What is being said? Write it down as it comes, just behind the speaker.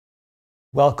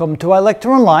Welcome to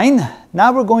iLecture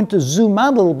Now we're going to zoom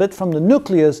out a little bit from the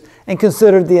nucleus and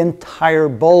consider the entire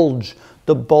bulge,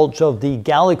 the bulge of the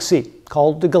galaxy,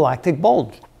 called the Galactic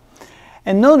Bulge.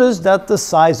 And notice that the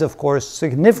size, of course, is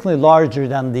significantly larger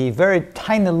than the very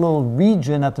tiny little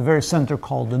region at the very center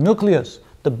called the nucleus.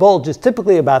 The bulge is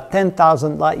typically about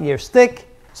 10,000 light years thick,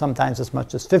 sometimes as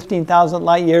much as 15,000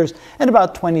 light years, and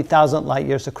about 20,000 light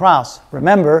years across.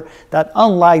 Remember that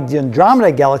unlike the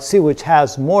Andromeda galaxy, which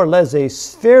has more or less a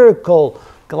spherical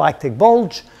galactic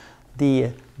bulge,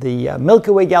 the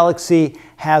Milky Way galaxy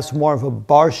has more of a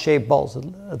bar-shaped bulge.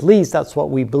 At least that's what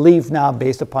we believe now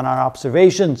based upon our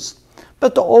observations.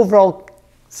 But the overall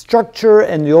structure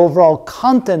and the overall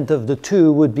content of the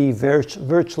two would be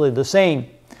virtually the same.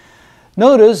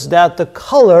 Notice that the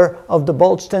color of the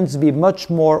bulge tends to be much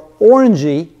more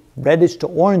orangey, reddish to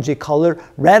orangey color,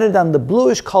 rather than the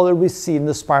bluish color we see in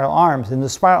the spiral arms. In the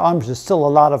spiral arms, there's still a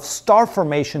lot of star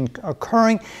formation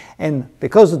occurring, and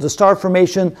because of the star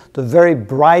formation, the very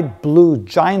bright blue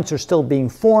giants are still being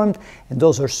formed, and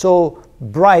those are so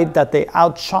bright that they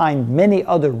outshine many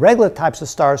other regular types of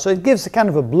stars, so it gives a kind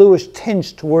of a bluish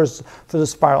tinge for the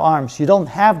spiral arms. You don't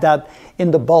have that in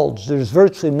the bulge. There's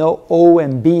virtually no O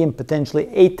and B and potentially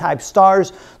A-type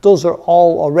stars. Those are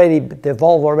all already, they've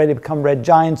all already become red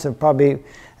giants and probably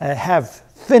have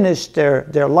finished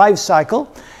their life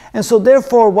cycle. And so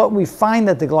therefore what we find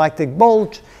at the galactic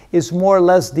bulge is more or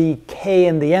less the K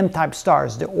and the M type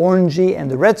stars, the orangey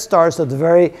and the red stars at the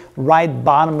very right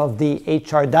bottom of the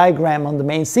HR diagram on the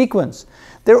main sequence.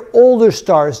 They're older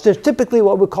stars. They're typically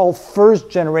what we call first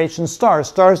generation stars,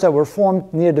 stars that were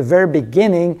formed near the very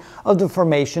beginning of the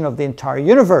formation of the entire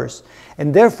universe.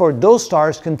 And therefore those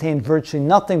stars contain virtually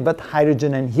nothing but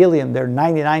hydrogen and helium. They're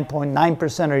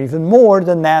 99.9% or even more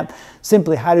than that,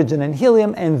 simply hydrogen and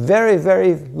helium, and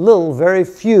very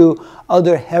few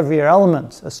other heavier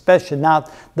elements, especially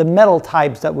not the metal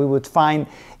types that we would find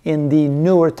in the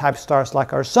newer type stars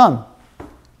like our Sun.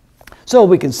 So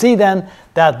we can see then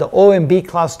that the O and B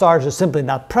class stars are simply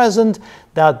not present,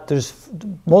 that there's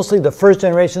mostly the first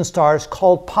generation stars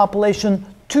called population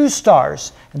 2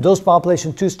 stars. And those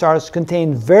population 2 stars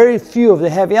contain very few of the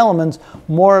heavy elements,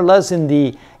 more or less in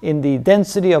the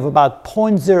density of about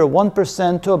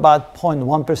 0.01% to about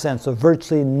 0.1%. So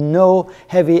virtually no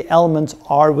heavy elements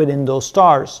are within those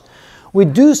stars. We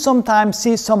do sometimes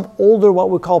see some older, what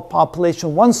we call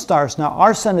population 1 stars. Now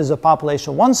our Sun is a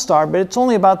population 1 star, but it's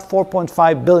only about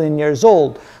 4.5 billion years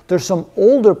old. There's some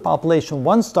older population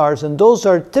 1 stars, and those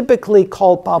are typically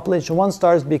called population 1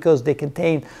 stars because they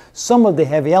contain some of the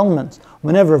heavy elements.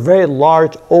 Whenever a very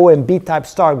large O and B type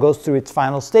star goes through its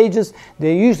final stages,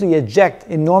 they usually eject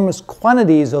enormous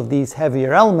quantities of these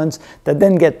heavier elements that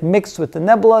then get mixed with the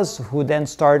nebulas, who then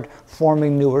start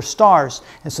forming newer stars.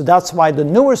 And so that's why the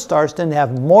newer stars tend to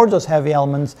have more of those heavy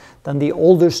elements than the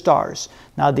older stars.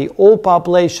 Now the old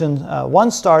population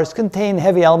 1 stars contain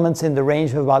heavy elements in the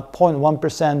range of about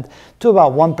 0.1% to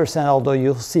about 1%, although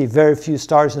you'll see very few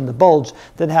stars in the bulge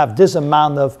that have this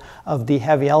amount of the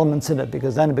heavy elements in it,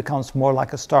 because then it becomes more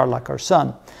like a star like our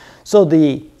Sun. So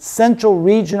the central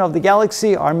region of the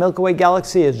galaxy, our Milky Way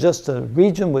galaxy, is just a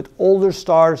region with older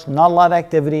stars, not a lot of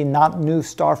activity, not new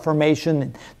star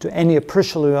formation to any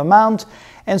appreciable amount,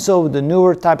 and so the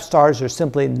newer type stars are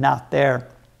simply not there.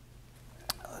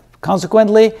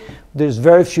 Consequently, there's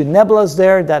very few nebulas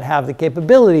there that have the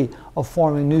capability of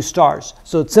forming new stars.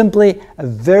 So it's simply a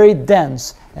very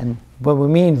dense, and when we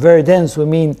mean very dense, we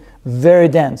mean very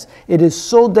dense. It is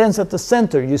so dense at the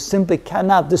center, you simply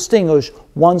cannot distinguish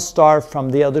one star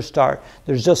from the other star.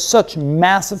 There's just such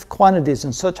massive quantities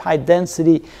and such high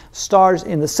density stars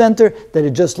in the center that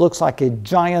it just looks like a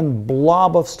giant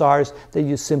blob of stars that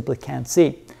you simply can't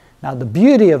see. Now the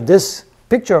beauty of this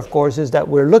picture, of course, is that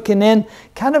we're looking in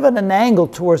kind of at an angle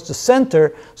towards the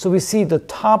center, so we see the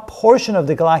top portion of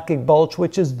the galactic bulge,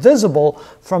 which is visible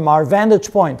from our vantage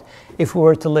point. If we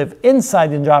were to live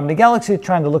inside the Andromeda galaxy,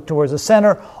 trying to look towards the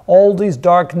center, all these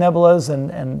dark nebulas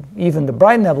and even the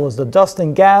bright nebulas, the dust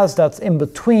and gas that's in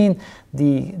between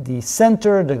the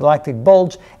center, the galactic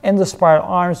bulge, and the spiral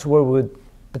arms where we would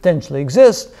potentially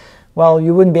exist, well,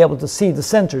 you wouldn't be able to see the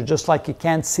center, just like you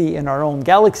can't see in our own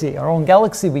galaxy. Our own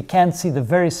galaxy, we can't see the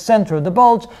very center of the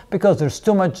bulge because there's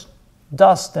too much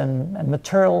dust and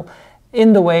material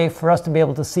in the way for us to be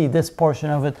able to see this portion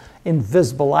of it in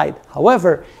visible light.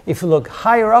 However, if you look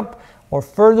higher up or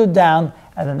further down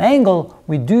at an angle,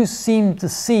 we do seem to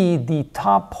see the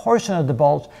top portion of the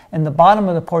bulge and the bottom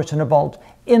of the portion of the bulge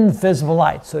in visible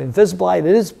light. So in visible light,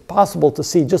 it is possible to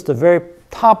see just the very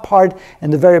top part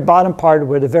and the very bottom part,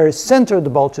 where the very center of the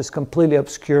bulge is completely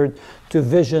obscured to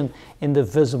vision in the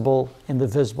visible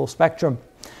spectrum.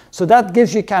 So that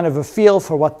gives you kind of a feel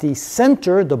for what the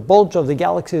center, the bulge of the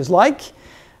galaxy is like.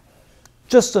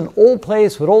 Just an old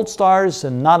place with old stars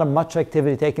and not much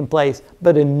activity taking place,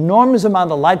 but enormous amount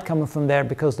of light coming from there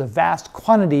because of the vast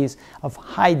quantities of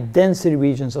high density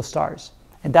regions of stars.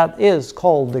 And that is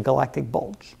called the galactic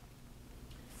bulge.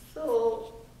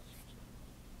 So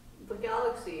the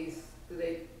galaxies, do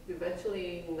they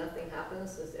eventually nothing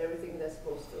happens? Is everything that's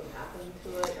supposed to happen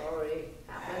to it already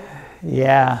happened?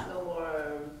 Yeah. No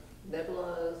more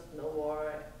nebulas, no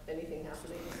more anything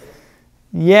happening?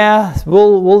 Yeah,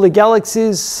 will the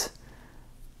galaxies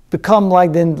become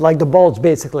like the bulge,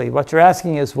 basically? What you're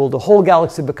asking is, will the whole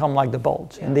galaxy become like the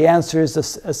bulge? Yeah. And the answer is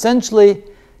essentially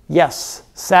yes.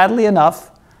 Sadly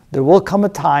enough, there will come a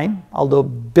time, although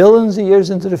billions of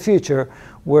years into the future,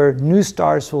 where new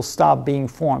stars will stop being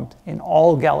formed in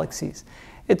all galaxies.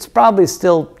 It's probably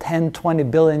still 10, 20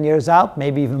 billion years out,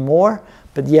 maybe even more.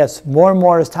 But yes, more and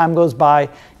more as time goes by,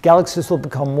 galaxies will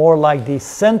become more like the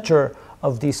center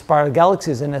of these spiral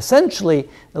galaxies. And essentially,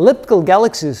 elliptical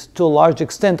galaxies, to a large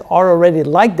extent, are already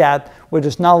like that, where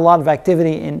there's not a lot of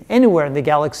activity anywhere in the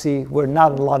galaxy, where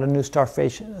not a lot of new star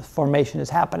formation is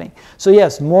happening. So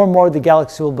yes, more and more the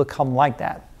galaxy will become like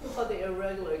that. What about the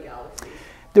irregular galaxies?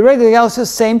 The irregular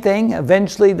galaxies, same thing.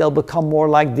 Eventually, they'll become more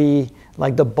like the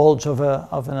bulge of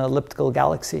an elliptical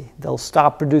galaxy. They'll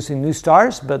stop producing new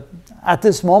stars, but at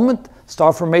this moment,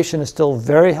 star formation is still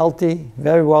very healthy,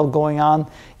 very well going on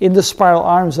in the spiral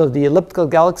arms of the elliptical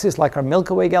galaxies, like our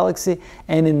Milky Way galaxy,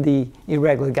 and in the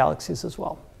irregular galaxies as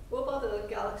well. What about the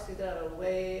galaxies that are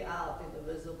way out in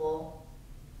the visible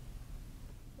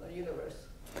universe?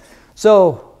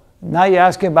 So now you're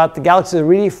asking about the galaxies that are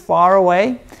really far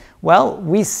away. Well,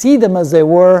 we see them as they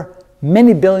were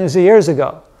many billions of years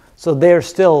ago. So they're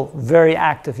still very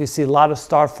active. You see a lot of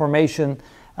star formation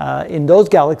in those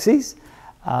galaxies.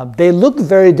 They look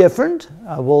very different.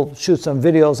 We'll shoot some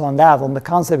videos on that, on the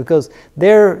concept, because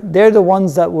they're the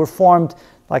ones that were formed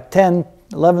like 10,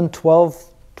 11, 12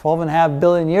 and a half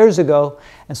billion years ago.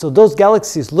 And so those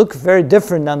galaxies look very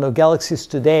different than the galaxies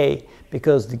today,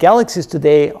 because the galaxies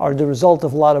today are the result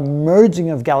of a lot of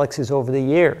merging of galaxies over the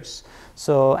years.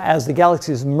 So as the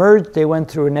galaxies merged, they went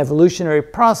through an evolutionary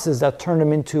process that turned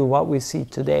them into what we see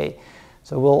today.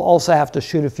 So we'll also have to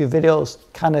shoot a few videos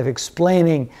kind of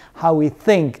explaining how we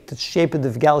think the shape of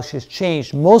the galaxies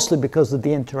changed, mostly because of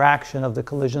the interaction of the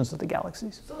collisions of the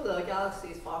galaxies. So the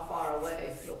galaxies far, far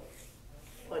away,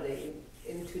 are they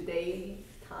in today's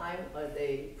time, are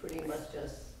they pretty much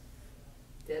just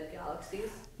dead galaxies?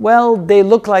 Well, they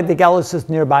look like the galaxies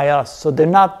nearby us, so they're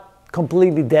not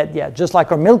completely dead yet. Just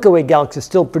like our Milky Way galaxy is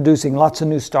still producing lots of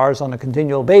new stars on a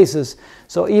continual basis.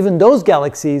 So even those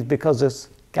galaxies, because it's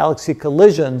galaxy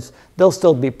collisions, they'll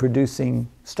still be producing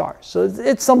stars. So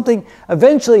it's something,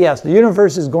 eventually, yes, the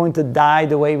universe is going to die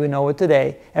the way we know it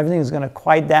today. Everything is going to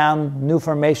quiet down, new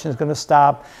formation is going to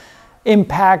stop.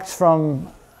 Impacts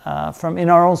from in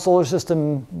our own solar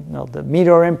system, the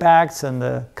meteor impacts and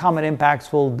the comet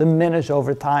impacts will diminish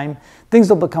over time. Things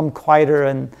will become quieter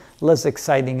and less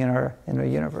exciting in our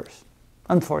universe,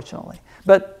 unfortunately.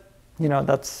 But,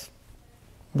 that's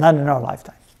not in our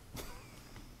lifetime.